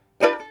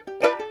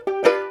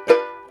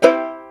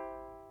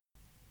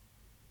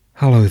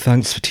Hello,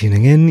 thanks for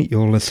tuning in.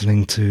 You're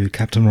listening to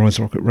Captain Roy's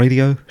Rocket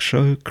Radio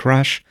show,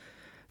 Crash,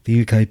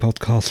 the UK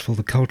podcast for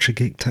the culture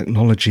geek,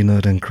 technology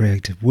nerd and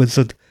creative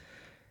wizard.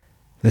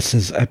 This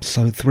is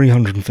episode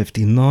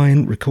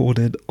 359,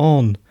 recorded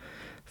on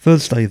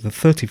Thursday the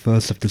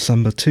 31st of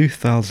December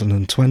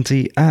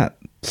 2020 at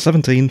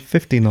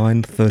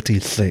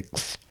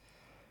 17:59:36.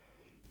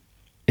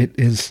 It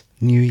is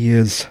New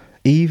Year's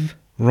Eve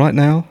right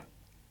now,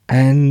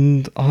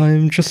 and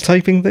I'm just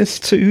taping this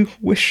to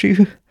wish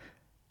you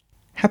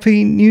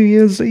Happy New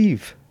Year's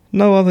Eve.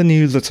 No other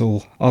news at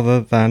all, other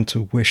than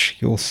to wish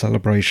your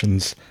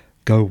celebrations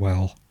go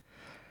well.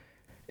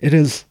 It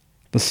is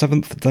the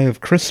 7th day of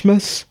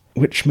Christmas,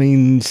 which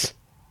means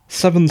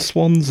 7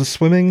 swans are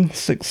swimming,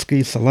 6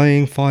 geese are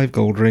laying, 5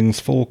 gold rings,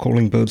 4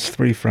 calling birds,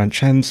 3 French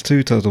hens,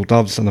 2 turtle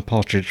doves and a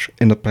partridge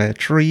in a pear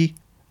tree.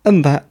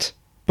 And that,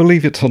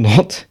 believe it or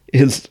not,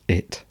 is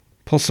it.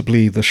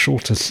 Possibly the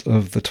shortest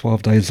of the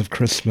 12 Days of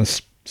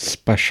Christmas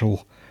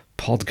special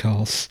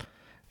podcasts.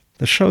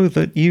 The show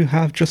that you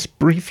have just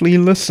briefly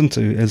listened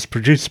to is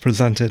produced,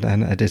 presented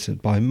and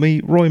edited by me,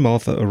 Roy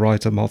Martha, a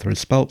writer. Martha is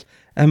spelt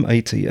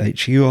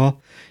M-A-T-H-U-R.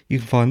 You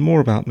can find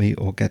more about me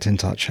or get in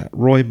touch at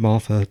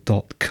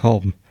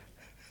roymartha.com.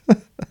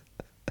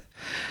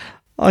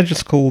 I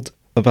just called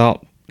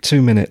about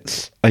 2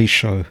 minutes a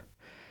show.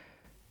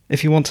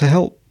 If you want to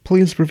help,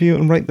 please review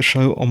and rate the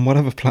show on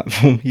whatever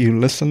platform you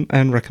listen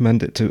and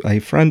recommend it to a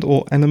friend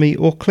or enemy,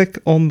 or click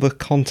on the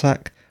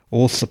contact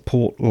or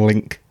support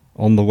link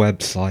on the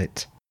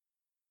website.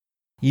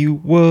 You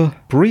were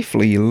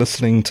briefly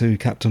listening to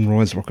Captain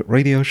Roy's Rocket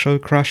Radio show,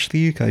 Crash,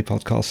 the UK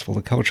podcast for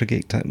the culture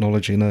geek,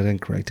 technology nerd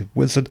and creative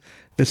wizard.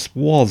 This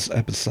was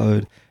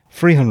episode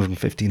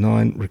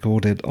 359,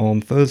 recorded on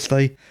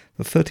Thursday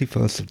the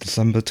 31st of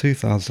December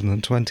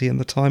 2020, and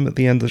the time at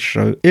the end of the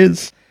show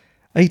is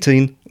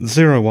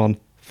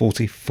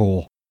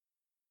 18:01:44.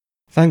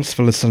 Thanks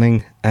for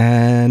listening,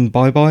 and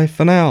bye bye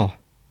for now.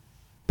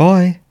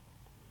 Bye.